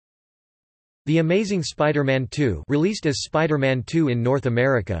The Amazing Spider-Man 2, released as Spider-Man 2 in North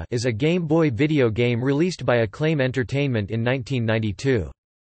America, is a Game Boy video game released by Acclaim Entertainment in 1992.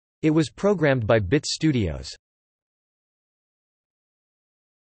 It was programmed by Bits Studios.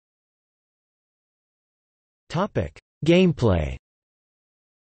 Topic: Gameplay.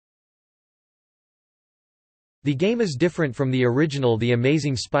 The game is different from the original The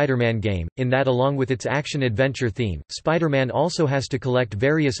Amazing Spider-Man game, in that along with its action-adventure theme, Spider-Man also has to collect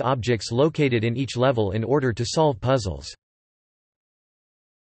various objects located in each level in order to solve puzzles.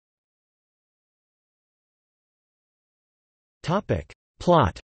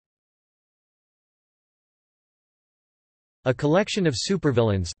 Plot. A collection of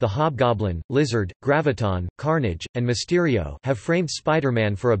supervillains, the Hobgoblin, Lizard, Graviton, Carnage, and Mysterio, have framed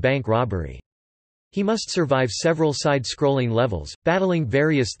Spider-Man for a bank robbery. He must survive several side-scrolling levels, battling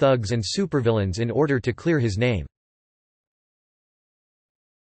various thugs and supervillains in order to clear his name.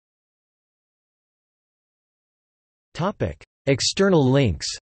 External links.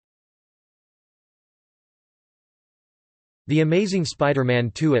 The Amazing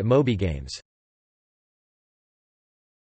Spider-Man 2 at MobyGames